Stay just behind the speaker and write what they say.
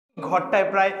ঘরটায়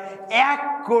প্রায়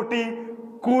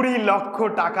 1,20,00,000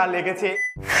 টাকা লেগেছে।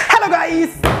 হ্যালো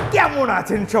গাইস, কেমন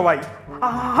আছেন সবাই?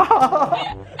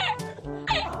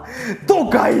 তো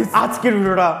গাইস, আজকের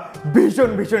ভিডিওটা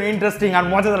ভীষণ ইন্টারেস্টিং আর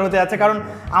মজাদার হতে যাচ্ছে, কারণ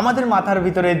আমাদের মাথার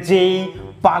ভিতরে যেই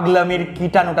পাগলামির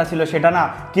কীটাণুটা ছিল সেটা না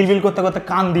কিলবিল করতে করতে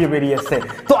কান দিয়ে বেরিয়ে এসছে।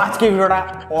 তো আজকে ভিডিওটা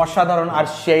অসাধারণ আর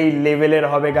সেই লেভেলের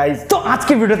হবে গাইস। তো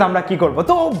আজকে ভিডিওতে আমরা কি করব,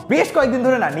 তো বেশ কয়েকদিন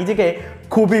ধরে না নিজেকে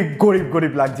খুবই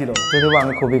গরিব লাগছিল, যদিও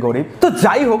আমি খুবই গরিব। তো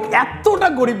যাই হোক, এতটা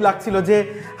গরিব লাগছিল যে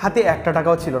হাতে 1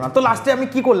 টাকাও ছিল না। তো লাস্টে আমি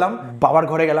কি করলাম, বাবার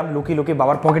ঘরে গেলাম, লুকিয়ে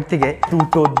বাবার পকেট থেকে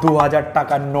 2,000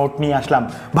 টাকার নোট নিয়ে আসলাম।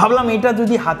 ভাবলাম এটা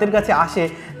যদি হাতের কাছে আসে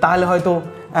তাহলে হয়তো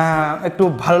একটু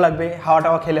ভালো লাগবে, হাওয়া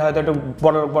টাওয়া খেলে হয়তো একটু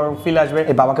বড় ফিল আসবে।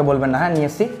 এই বাবাকে বলবেন না, হ্যাঁ নিয়ে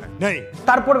এসছি।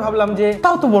 তারপরে ভাবলাম যে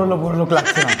তাও তো বড় লোক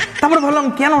লাগছে না। তারপরে ভাবলাম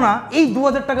কেন না এই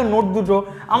 2,000 টাকার নোট দুটো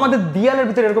আমাদের দেয়ালের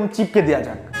ভিতরে এরকম চিপকে দেওয়া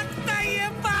যাক,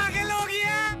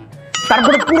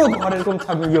 তারপরে পুরো ঘর এরকম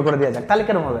ইয়ে করে দেওয়া যাক, তাহলে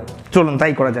কেন হবে? চলুন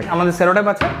তাই করা যাক, আমাদের সেরোটাইপ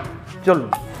আছে, চলুন।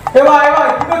 ভাই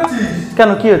কি করছিস? কেন,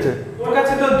 কি হয়েছে? তোর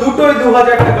কাছে তো দুটোই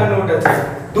 2,000 টাকার নোট আছে।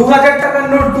 2,000 টাকার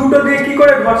নোট দুটো দিয়ে কি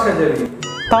করে ঘর সাজাবি?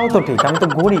 তাও তো ঠিক, আমি তো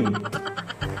গরিব।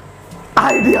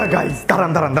 আইডিয়া গাইস,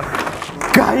 দাঁড়ান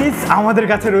গাইস, আমাদের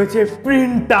কাছে রয়েছে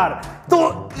প্রিন্টার। তো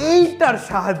এইটার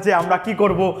সাহায্যে আমরা কি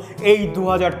করব, এই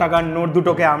 2,000 টাকার নোট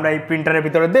দুটোকে আমরা এই প্রিন্টারের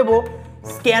ভিতরে দেব,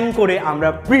 স্ক্যান করে আমরা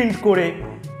প্রিন্ট করে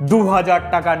 2,000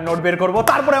 টাকার নোট বের করব,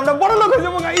 তারপরে আমরা বড় লোক হয়ে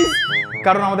যাবো গাইস।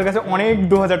 কারণ আমাদের কাছে অনেক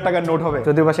 2,000 টাকার নোট হবে,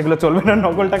 যদিও বা সেগুলো চলবে না,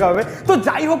 নকল টাকা হবে। তো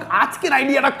যাই হোক, আজকের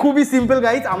আইডিয়াটা খুবই সিম্পল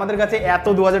গাইস। আমাদের কাছে এত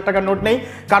 2,000 টাকার নোট নেই,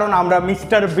 কারণ আমরা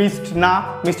মিস্টার বিস্ট না,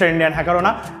 মিস্টার ইন্ডিয়ান হ্যাকারও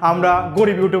না, আমরা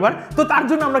গরিব ইউটিউবার। তো তার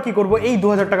জন্য আমরা কি করব, এই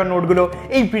 2,000 টাকার নোটগুলো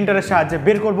এই প্রিন্টারের সাহায্যে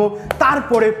বের করব,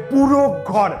 তারপরে পুরো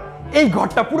ঘর, এই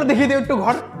ঘরটা পুরো দেখিয়ে দেব একটু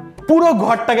ঘর, পুরো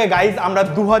ঘরটাকে গাইজ আমরা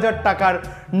 2,000 টাকার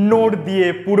নোট দিয়ে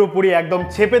পুরোপুরি একদম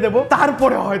ছেপে দেবো।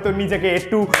 তারপরে হয়তো নিজেকে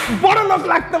একটু বড় লোক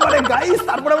লাগতে পারে গাইজ,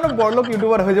 তারপরে আমরা বড় লোক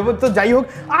ইউটিউবার হয়ে যাবো। তো যাই হোক,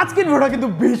 আজকের ভিডিওটা কিন্তু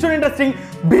ভীষণ ইন্টারেস্টিং,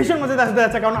 ভীষণ মজাদার হতে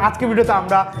যাচ্ছে, কারণ আজকের ভিডিওতে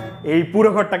আমরা এই পুরো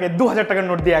ঘরটাকে 2,000 টাকার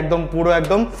নোট দিয়ে একদম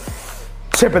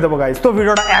ছেপে দেবো গাইজ। তো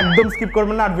ভিডিওটা একদম স্কিপ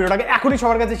করবেন না, আর ভিডিওটাকে এখনই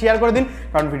সবার কাছে শেয়ার করে দিন,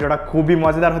 কারণ ভিডিওটা খুবই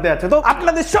মজাদার হতে যাচ্ছে। তো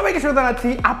আপনাদের সবাইকে স্বাগত জানাচ্ছি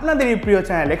আপনাদের এই প্রিয়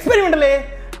চ্যানেল এক্সপেরিমেন্টালে।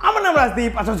 আমার নাম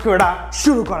রাজদীপ, আজকে ভিডিওটা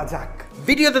শুরু করা যাক।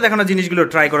 ভিডিওতে দেখানো জিনিসগুলো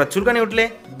ট্রাই করার চুলকানি উঠলে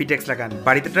বিটেক্স লাগান,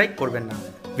 বাড়িতে ট্রাই করবেন না,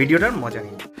 ভিডিওটার মজা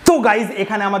নেই। তো গাইজ,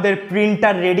 এখানে আমাদের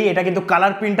প্রিন্টার রেডি, এটা কিন্তু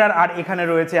কালার প্রিন্টার, আর এখানে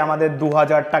রয়েছে আমাদের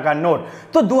 2,000 টাকার নোট।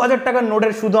 তো 2,000 টাকার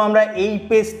নোটের শুধু আমরা এই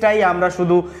পেজটাই আমরা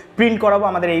শুধু প্রিন্ট করাবো,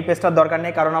 আমাদের এই পেজটার দরকার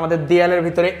নেই, কারণ আমাদের দেয়ালের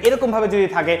ভিতরে এরকমভাবে যদি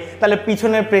থাকে তাহলে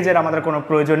পিছনের পেজের আমাদের কোনো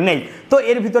প্রয়োজন নেই। তো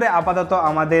এর ভিতরে আপাতত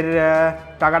আমাদের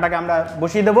টাকাটাকে আমরা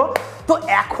বসিয়ে দেবো। তো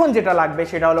এখন যেটা লাগবে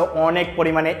সেটা হলো অনেক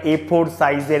পরিমাণে A4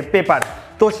 সাইজের পেপার।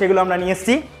 তো সেগুলো আমরা নিয়ে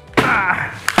এসেছি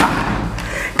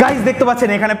গাইস, দেখতে পাচ্ছেন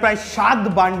এখানে প্রায় 7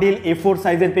 বান্ডিল A4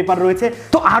 সাইজের পেপার রয়েছে।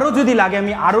 তো আরো যদি লাগে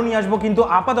আমি আরো নিয়ে আসবো, কিন্তু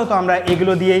আপাতত আমরা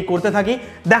এগুলো দিয়েই করতে থাকি,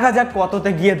 দেখা যাক কততে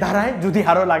গিয়ে দাঁড়ায়, যদি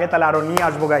আরো লাগে তাহলে আরো নিয়ে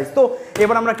আসবো গাইস। তো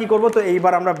এবার আমরা কি করব, তো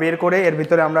এইবার আমরা বের করে এর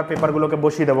ভিতরে আমরা পেপারগুলোকে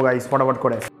বসিয়ে দেবো গাইস ফটাফট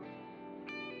করে।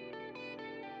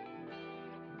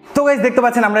 তো গাইস, দেখতে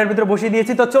পাচ্ছেন আমরা এর ভিতরে বসিয়ে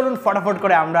দিয়েছি। তো চলুন ফটাফট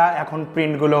করে আমরা এখন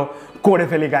প্রিন্টগুলো করে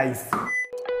ফেলি গাইস।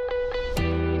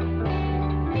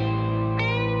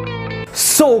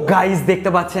 সো গাইস, দেখতে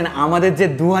পাচ্ছেন আমাদের যে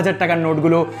 2,000 টাকার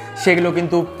নোটগুলো সেগুলো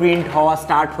কিন্তু প্রিন্ট হওয়া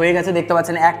স্টার্ট হয়ে গেছে। দেখতে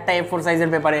পাচ্ছেন একটা A4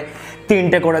 সাইজের পেপারে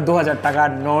 3টে করে 2,000 টাকার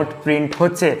নোট প্রিন্ট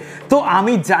হচ্ছে। তো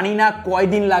আমি জানি না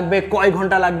কয়দিন লাগবে, কয়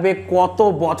ঘন্টা লাগবে, কত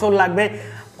বছর লাগবে,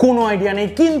 কোনো আইডিয়া নেই,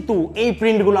 কিন্তু এই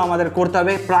প্রিন্টগুলো আমাদের করতে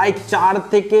হবে। প্রায় 4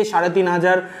 থেকে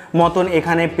 3,500 মতন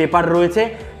এখানে পেপার রয়েছে।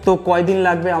 তো কয়দিন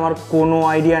লাগবে আমার কোনো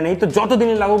আইডিয়া নেই। তো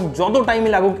যতদিনই লাগুক, যত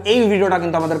টাইমই লাগুক, এই ভিডিওটা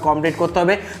কিন্তু আমাদের কমপ্লিট করতে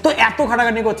হবে। তো এত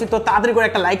খাটাখাটি করছি, তো তাড়াতাড়ি করে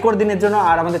একটা লাইক করে দিনের জন্য,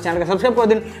 আর আমাদের চ্যানেলকে সাবস্ক্রাইব করে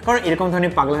দিন, কারণ এরকম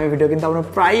ধরনের পাগলামি ভিডিও কিন্তু আমরা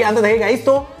প্রায় আনতে থাকি গাইস।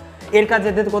 তো এর কাজ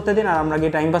যেতে করতে দিন, আর আমরা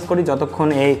গিয়ে টাইম পাস করি যতক্ষণ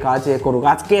এই কাজ করুক।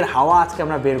 আজকের হাওয়া আজকে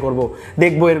আমরা বের করবো,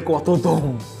 দেখবো এর কত দম।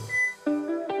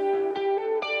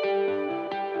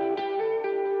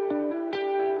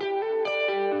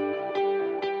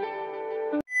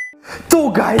 তো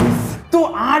গাইস, তো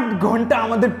 8 ঘন্টা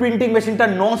আমাদের প্রিন্টিং মেশিনটা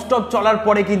নন স্টপ চলার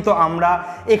পরে কিন্তু আমরা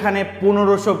এখানে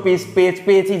 1500 পিস পেজ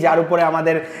পেয়েছি, যার উপরে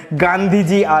আমাদের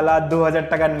গান্ধীজি আলা 2,000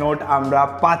 টাকার নোট আমরা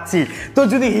পাচ্ছি। তো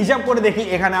যদি হিসাব করে দেখি,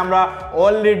 এখানে আমরা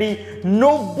অলরেডি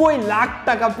 90 লাখ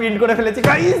টাকা প্রিন্ট করে ফেলেছি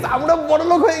গাইস, আমরা বড়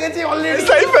লোক হয়ে গেছি অলরেডি।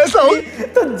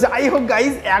 তো যাই হোক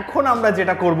গাইস, এখন আমরা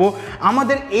যেটা করব,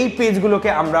 আমাদের এই পেজগুলোকে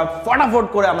আমরা ফটাফট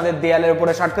করে আমাদের দেয়ালের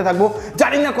উপরে সারতে থাকবো।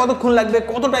 জানি না কতক্ষণ লাগবে,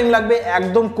 কত টাইম লাগবে,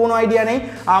 একদম কোনো আইডিয়া নেই।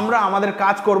 আমরা আমাদের আমাদের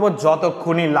কাজ করব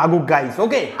যতক্ষণই লাগুক গাইস,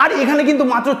 ওকে। আর এখানে কিন্তু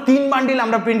মাত্র 3 বান্ডিল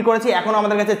আমরা প্রিন্ট করেছি, এখন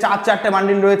আমাদের কাছে 4-4টে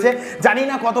বান্ডিল রয়েছে। জানি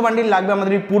না কত বান্ডিল লাগবে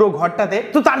আমাদের এই পুরো ঘরটাতে,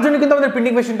 তো তার জন্য কিন্তু আমাদের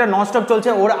প্রিন্টিং মেশিনটা ননস্টপ চলছে।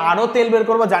 ওর আরো তেল বের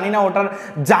করবো, জানি না ওটার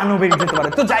জানও বেরিয়ে যেতে পারে।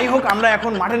 তো যাই হোক, আমরা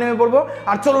এখন মাঠে নেমে পড়বো,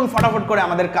 আর চলুন ফটাফট করে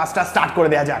আমাদের কাজটা স্টার্ট করে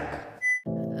দেওয়া যাক।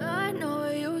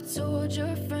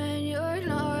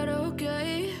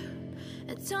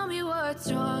 Tell me what's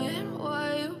wrong and why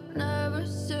you never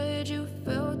said you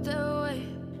felt that way.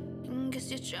 Guess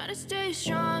you're trying to stay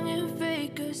strong and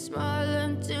fake a smile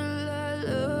until I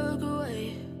look away.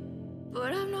 But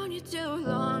I've known you too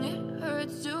long, it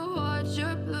hurts to watch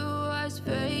your blue eyes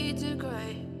fade to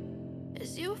gray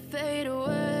as you fade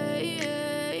away.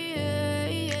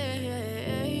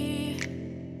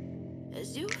 As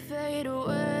you fade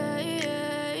away.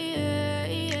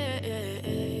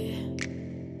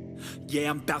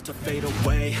 Yeah, I'm about to fade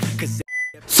away, 'cause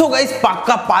so guys,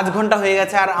 পাক্কা 5 ঘন্টা হয়ে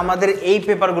গেছে আর আমাদের এই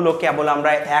পেপারগুলো কেবল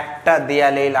আমরা একটা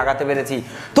দেয়ালে লাগাতে পেরেছি।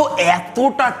 তো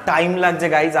এতটা টাইম লাগছে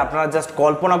গাইস, আপনারা জাস্ট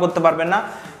কল্পনা করতে পারবেন না।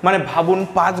 মানে ভাবুন,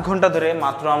 5 ঘন্টা ধরে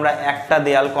মাত্র আমরা একটা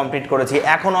দেয়াল কমপ্লিট করেছি।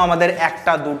 এখনো আমাদের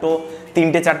 1টা 2টো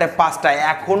 3টে 4টে 5টা,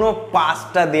 এখনো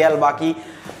 5টা দেয়াল বাকি।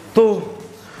 তো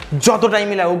যত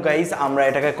টাইমই লাগুক গাইস, আমরা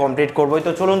এটাকে কমপ্লিট করবোই।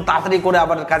 তো চলুন তাড়াতাড়ি করে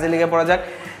আবার কাজে লেগে পড়া যাক,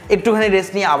 একটুখানি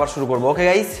রেস্ট নিয়ে আবার শুরু করবো, okay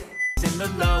guys. in the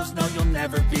lows, no, you'll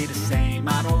never be the same.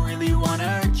 I don't really wanna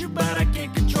hurt you, but I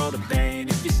can't control the pain.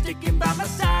 If you're sticking by my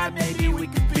side, maybe we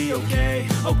could be okay.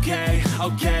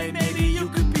 Okay, maybe you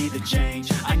could be the change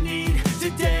I need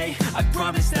today. I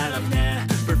promise that I've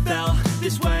never felt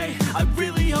this way. I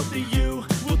really hope that you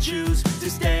will choose to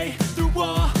stay through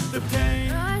all the pain.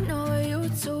 I know you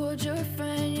told your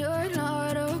friend you're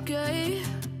not okay,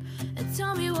 and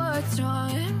tell me what's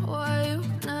wrong and why you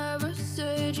never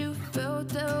said you felt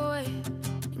that way.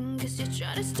 Guess you're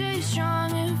trying to stay strong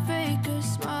and fake a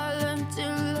smile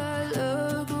until I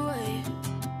look away.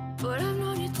 But I've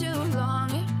known you too long,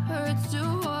 it hurts to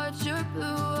watch your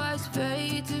blue eyes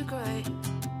fade to gray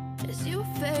as you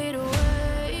fade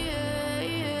away.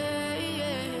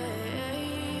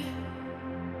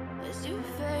 As you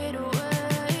fade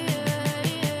away.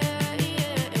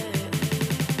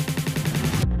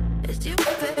 As you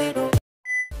fade away.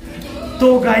 তো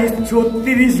guys,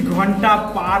 34 ঘন্টা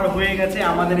পার হয়ে গেছে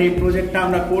আমাদের এই প্রজেক্টটা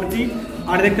আমরা করছি।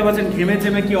 আর দেখতে পাচ্ছেন ঘেমে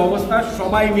চেমে কি অবস্থা,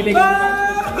 সবাই মিলে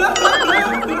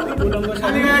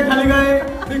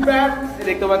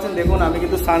দেখতে পাচ্ছেন। দেখুন, আমি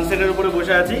কিন্তু সানসেটের উপরে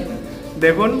বসে আছি।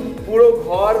 দেখুন, পুরো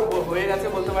ঘর হয়ে গেছে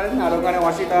বলতে পারেন। আর ওখানে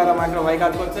অসিতা আর আমার একটা ভাই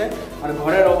কাজ করছে, আর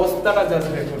ঘরের অবস্থাটা জাস্ট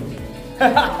দেখুন।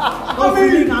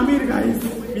 আমির গাইস,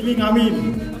 ফিলিং আমির।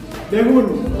 দেখুন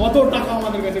কত টাকা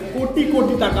আমাদের কাছে, কোটি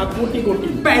কোটি টাকা, কোটি কোটি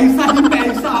পয়সা হি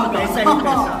পয়সা, পয়সা হি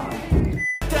পয়সা।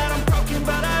 That I'm broken,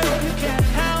 but I hope you can't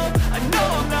help. I know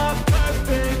I'm not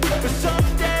perfect, but some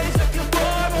days I feel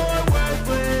far more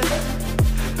worthless.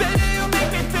 Baby, you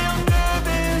make me feel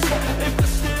nervous. If I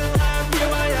still have you,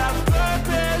 I have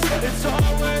purpose. It's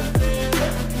all worth it.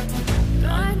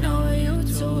 I know you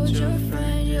told your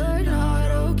friend you're not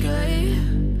okay,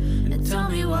 and tell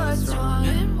me what's wrong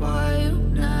and why you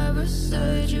never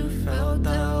said you felt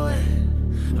that way.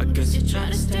 I guess you're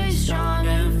trying to stay strong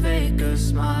and fake a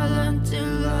smile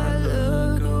until I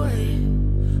look away.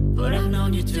 But I've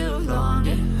known you too long,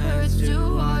 it hurts to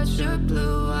watch your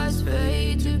blue eyes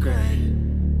fade to gray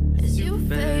as you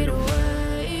fade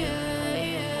away.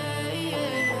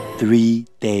 3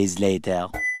 days later.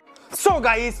 So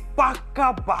guys, পাক্কা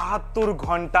 72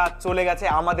 ঘন্টা চলে গেছে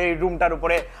আমাদের এই রুমটার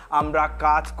উপরে আমরা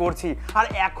কাজ করছি। আর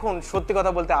এখন সত্যি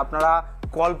কথা বলতে আপনারা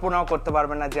কল্পনাও করতে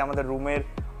পারবেন না যে আমাদের রুমের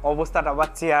অবস্থাটা বা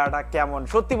চেহারাটা কেমন।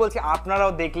 সত্যি বলছি,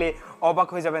 আপনারাও দেখলে অবাক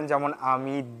হয়ে যাবেন যেমন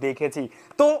আমি দেখেছি।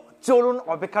 তো চলুন,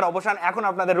 অপেক্ষার অবসান। এখন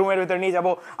আপনাদের রুমের ভিতরে নিয়ে যাব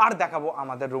আর দেখাবো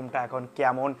আমাদের রুমটা এখন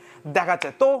কেমন দেখাচ্ছে।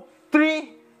 তো 3,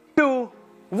 2,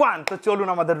 1, তো চলুন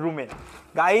আমাদের রুমে।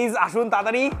 গাইজ আসুন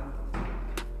তাড়াতাড়ি।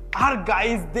 আর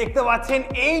গাইজ দেখতে পাচ্ছেন,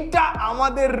 এইটা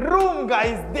আমাদের রুম।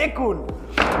 গাইজ দেখুন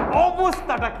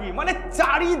অবস্থাটা কি, মানে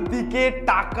চারিদিকে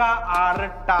টাকা আর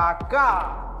টাকা।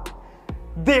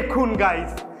 দেখুন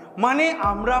গাইজ, মানে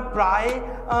আমরা প্রায়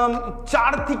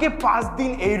 4 থেকে 5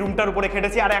 দিন এই রুমটার উপরে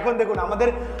খেটেছি। আর এখন দেখুন আমাদের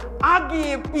আগে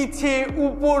পিছে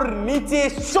উপর নিচে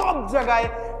সব জায়গায়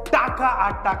টাকা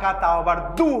আর টাকা, তাও আবার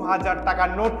 2000 টাকার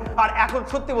নোট। আর এখন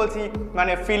সত্যি বলছি,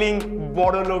 মানে ফিলিং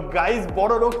বড় লোক গাইজ,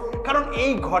 বড় লোক। কারণ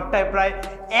এই ঘরটায় প্রায়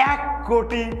 1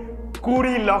 কোটি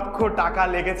 20 লক্ষ টাকা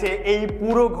লেগেছে এই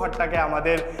পুরো ঘরটাকে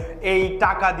আমাদের এই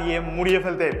টাকা দিয়ে মুড়িয়ে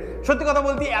ফেলতে। সত্যি কথা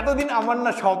বলতে এতদিন আমার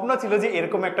না স্বপ্ন ছিল যে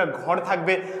এরকম একটা ঘর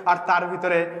থাকবে আর তার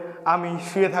ভিতরে আমি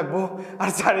শুয়ে থাকবো আর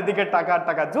চারিদিকে টাকা আর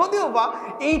টাকা, যদিও বা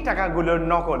এই টাকাগুলোর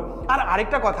নকল। আর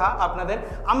আরেকটা কথা আপনাদের,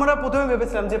 আমরা প্রথমে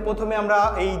ভেবেছিলাম যে প্রথমে আমরা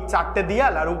এই 4টে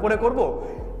দেয়াল আর উপরে করব,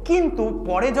 কিন্তু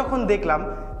পরে যখন দেখলাম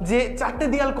যে 4টে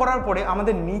দেয়াল করার পরে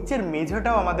আমাদের নিচের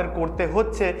মেঝেটাও আমাদের করতে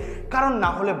হচ্ছে, কারণ না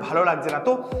হলে ভালো লাগছে না।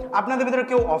 তো আপনাদের ভিতরে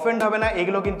কেউ অফেন্ড হবে না,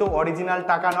 এগুলো কিন্তু অরিজিনাল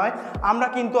টাকা নয়। আমরা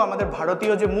কিন্তু আমাদের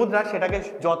ভারতীয় যে মুদ্রা সেটাকে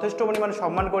যথেষ্ট পরিমাণে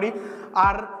সম্মান করি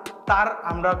আর তার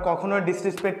আমরা কখনো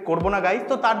ডিসরেসপেক্ট করবো না গাইস।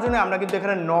 তো তার জন্য আমরা কিন্তু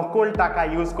এখানে নকল টাকা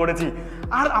ইউজ করেছি,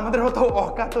 আর আমাদের হয়তো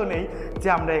অকাতও নেই যে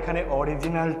আমরা এখানে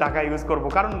অরিজিনাল টাকা ইউজ করব,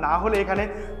 কারণ না হলে এখানে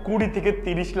 20 থেকে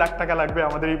 30 লাখ টাকা লাগবে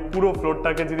আমাদের এই পুরো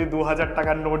ফ্লোরটাকে যদি 2000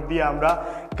 টাকার নোট দিয়ে আমরা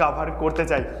কাভার করতে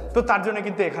চাই। তো তার জন্য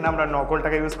কিন্তু এখানে আমরা নকল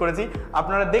টাকা ইউজ করেছি।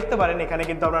 আপনারা দেখতে পারেন এখানে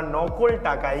কিন্তু আমরা নকল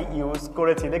টাকাই ইউজ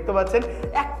করেছি, দেখতে পাচ্ছেন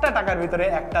একটা টাকার ভিতরে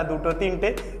 1, 2, 3টে।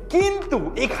 কিন্তু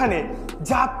এখানে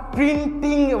যা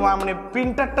প্রিন্টিং মানে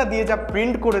প্রিন্টারটা দিয়ে যা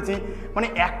প্রিন্ট করেছি, মানে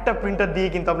একটা প্রিন্টার দিয়ে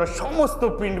কিন্তু আমরা সমস্ত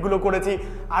প্রিন্টগুলো করেছি।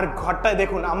 আর ঘরটায়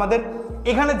দেখুন আমাদের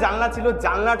এখানে জানলা ছিল,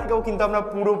 জানলাটাকেও কিন্তু আমরা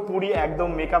পুরোপুরি একদম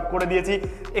মেকআপ করে দিয়েছি,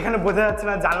 এখানে বোঝা যাচ্ছে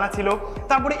না জানলা ছিল।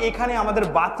 তারপরে এখানে আমাদের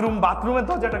বাথরুমের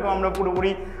দরজাটাকেও আমরা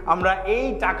পুরোপুরি আমরা এই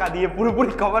টাকা দিয়ে পুরোপুরি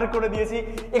কভার করে দিয়েছি।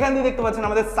 এখান দিয়ে দেখতে পাচ্ছেন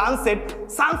আমাদের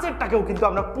সানসেটটাকেও কিন্তু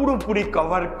আমরা পুরোপুরি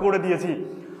কভার করে দিয়েছি।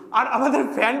 আর আমাদের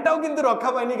ফ্যানটাও কিন্তু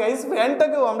রক্ষা পায়নি গাইস,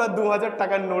 ফ্যানটাকেও আমরা 2000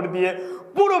 টাকার নোট দিয়ে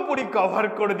পুরোপুরি কভার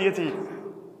করে দিয়েছি।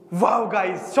 ওয়াও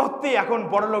গাইস, সত্যি এখন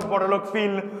বড়লোক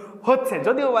ফিল হচ্ছে,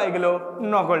 যদিও বা এগুলো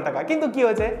নকল টাকা, কিন্তু কি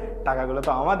হয়েছে টাকাগুলো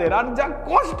তো আমাদের। আর যা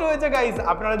কষ্ট হয়েছে গাইস,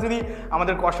 আপনারা যদি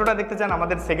আমাদের কষ্টটা দেখতে চান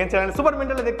আমাদের সেকেন্ড চ্যানেল সুপার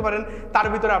মেন্টালে দেখতে পারেন। তার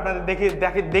ভিতরে আপনাদের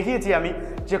দেখিয়েছি আমি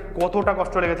যে কতটা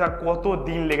কষ্ট লেগেছে আর কত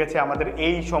দিন লেগেছে আমাদের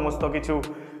এই সমস্ত কিছু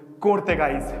করতে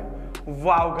গাইস।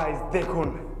 ওয়াও গাইস, দেখুন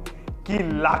কি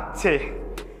লাগছে,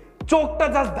 চোখটা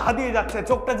জাস্ট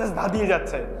ধাঁধিয়ে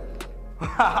যাচ্ছে,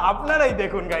 আপনারাই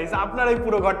দেখুন গাইস, আপনারাই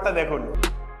পুরো ঘরটা দেখুন।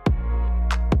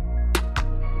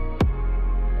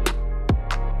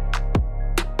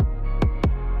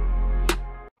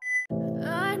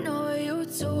 I know you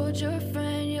told your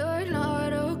friend you're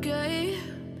not okay,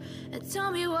 and tell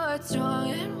me what's wrong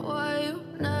and why you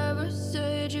never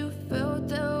said you felt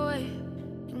that way.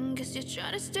 Guess you're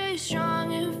trying to stay strong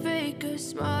and fake a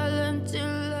smile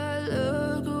until I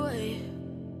look away.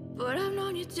 But I've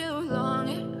known you too long,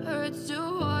 it hurts to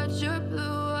watch your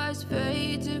blue eyes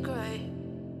fade to gray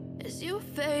as you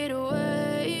fade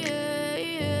away,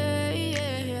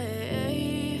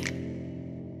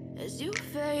 as you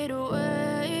fade away.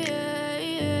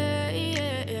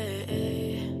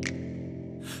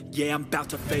 Yeah, I'm about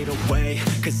to fade away,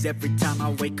 'cause every time I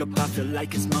wake up I feel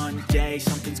like it's Monday.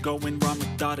 Something's going wrong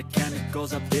with all the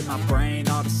chemicals up in my brain.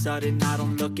 All of a sudden I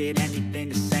don't look at anything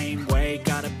the same way.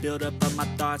 Gotta build up of my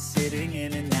thoughts sitting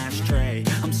in an ashtray.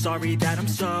 I'm sorry that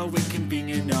I'm so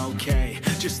inconvenient, okay.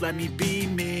 Just let me be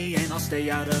me and I'll stay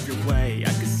out of your way.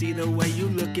 I can see the way you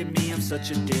look at me, I'm such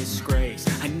a disgrace.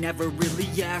 I never really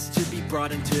asked to be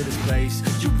brought into this place.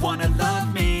 You wanna love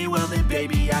me? Well then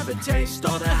baby I have a taste.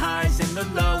 All the highs and the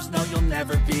lows, no you'll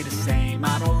never be the same.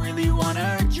 I don't really wanna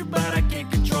hurt you but I can't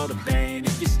control the pain.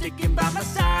 If you're sticking by my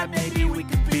side maybe we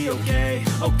could be okay.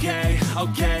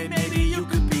 Okay, maybe you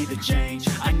could be the change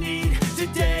I need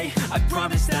today. I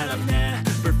promise that I've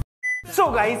never. So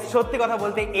guys, সত্যি কথা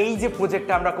বলতে এই যে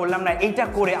প্রজেক্টটা আমরা করলাম না, এইটা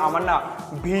করে আমার না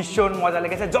ভীষণ মজা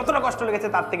লেগেছে, যতটা কষ্ট লেগেছে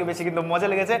তার থেকে বেশি কিন্তু মজা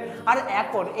লেগেছে। আর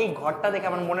এখন এই ঘরটা দেখে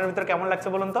আমার মনের ভিতরে কেমন লাগছে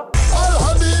বলুন তো? al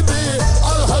habibi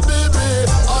al habibi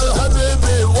al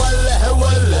habibi walla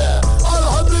walla al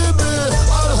habibi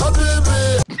al habibi.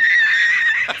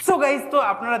 So guys, তো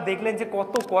আপনারা দেখলেন যে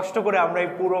কত কষ্ট করে আমরা এই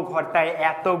পুরো ঘরটায়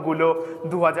এতগুলো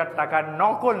 2000 টাকার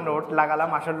নকল নোট লাগালাম,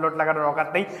 আসল নোট লাগানোর দরকার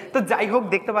নেই। তো যাই হোক,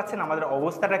 দেখতে পাচ্ছেন আমাদের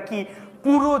অবস্থাটা কি,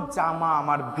 পুরো জামা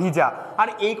আমার ভিজা। আর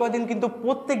এই কদিন কিন্তু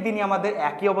প্রত্যেক দিনই আমাদের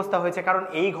একই অবস্থা হয়েছে, কারণ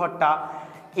এই ঘরটা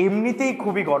এমনিতেই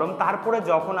খুবই গরম। তারপরে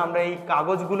যখন আমরা এই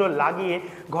কাগজগুলো লাগিয়ে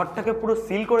ঘরটাকে পুরো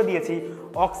সিল করে দিয়েছি,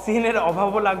 অক্সিজেনের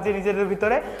অভাবও লাগছে নিজেদের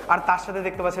ভিতরে, আর তার সাথে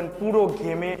দেখতে পাচ্ছেন পুরো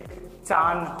ঘেমে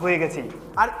চান হয়ে গেছি।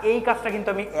 আর এই কাজটা কিন্তু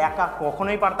আমি একা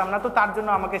কখনোই পারতাম না। তো তার জন্য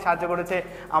আমাকে সাহায্য করেছে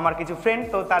আমার কিছু ফ্রেন্ড।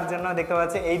 তো তার জন্য দেখতে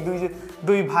পাচ্ছে এই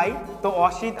দুই ভাই, তো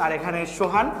অসিত আর এখানে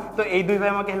সোহান। তো এই দুই ভাই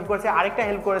আমাকে হেল্প করেছে। আরেকটা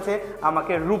হেল্প করেছে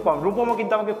আমাকে রূপমও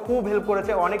কিন্তু আমাকে খুব হেল্প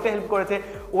করেছে, অনেকটা হেল্প করেছে।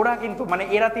 ওরা কিন্তু মানে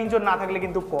এরা তিনজন না থাকলে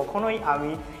কিন্তু কখনোই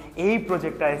আমি এই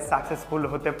প্রজেক্টটায় সাকসেসফুল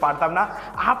হতে পারতাম না।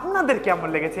 আপনাদের কেমন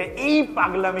লেগেছে এই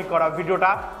পাগলামি করা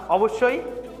ভিডিওটা অবশ্যই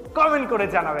কমেন্ট করে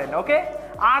জানাবেন, ওকে?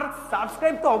 আর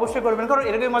সাবস্ক্রাইব তো অবশ্যই করবেন, কারণ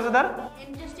এরকমই মজাদার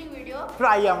ইন্টারেস্টিং ভিডিও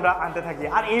প্রায় আমরা আনতে থাকি।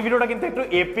 আর এই ভিডিওটা কিন্তু একটু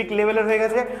এপিক লেভেলের হয়ে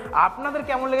গেছে। আপনাদের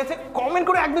কেমন লেগেছে কমেন্ট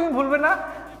করে একদমই ভুলবেন না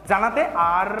জানাতে,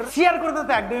 আর শেয়ার করতে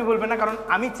তো একদমই ভুলবেন না, কারণ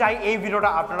আমি চাই এই ভিডিওটা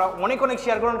আপনারা অনেক অনেক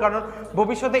শেয়ার করুন, কারণ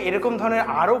ভবিষ্যতে এরকম ধরনের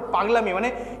আরও পাগলামি মানে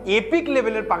এপিক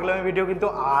লেভেলের পাগলামি ভিডিও কিন্তু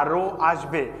আরও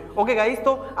আসবে। ওকে গাইস,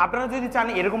 তো আপনারা যদি চান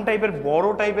এরকম টাইপের বড়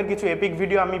টাইপের কিছু এপিক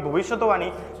ভিডিও আমি ভবিষ্যতেও আনি,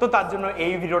 তো তার জন্য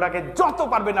এই ভিডিওটাকে যত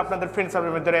পারবেন আপনাদের ফ্রেন্ড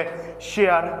সার্কেলের ভিতরে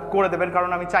শেয়ার করে দেবেন, কারণ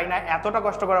আমি চাই না এতটা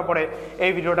কষ্ট করার পরে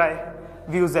এই ভিডিওটায়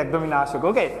ভিউজ একদমই না আসুক।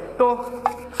 ওকে, তো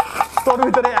তোর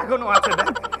ভিতরে এখনো আছে দেখ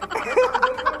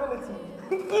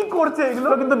কি করছে,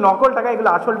 এগুলো কিন্তু নকল টাকা, এগুলো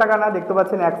আসল টাকা না। দেখতে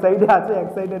পাচ্ছেন এক সাইডে আছে এক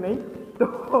সাইডে নেই, তো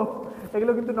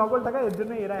এগুলো কিন্তু নকল টাকা, এর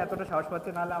জন্য এরা এতটা সাহস পাচ্ছে,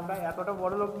 নাহলে আমরা এতটা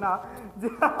বড় লোক না যে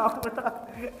আমরা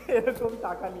এরকম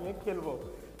টাকা নিয়ে খেলবো।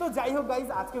 তো যাই হোক গাইজ,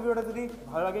 আজকে ভিডিওটা যদি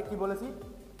ভালো লাগে, কি বলেছি,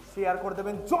 শেয়ার করে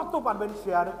দেবেন, যত পারবেন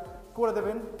শেয়ার করে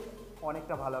দেবেন,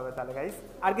 অনেকটা ভালো হবে তাহলে গাইজ।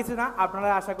 আর কিছু না, আপনারা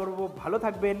আশা করব ভালো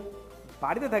থাকবেন,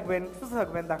 বাড়িতে থাকবেন, সুস্থ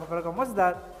থাকবেন। দেখা হবে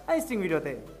মজাদার ইন্টারেস্টিং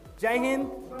ভিডিওতে। জয় হিন্দ,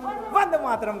 বন্দে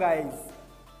মাতরম গাইজ।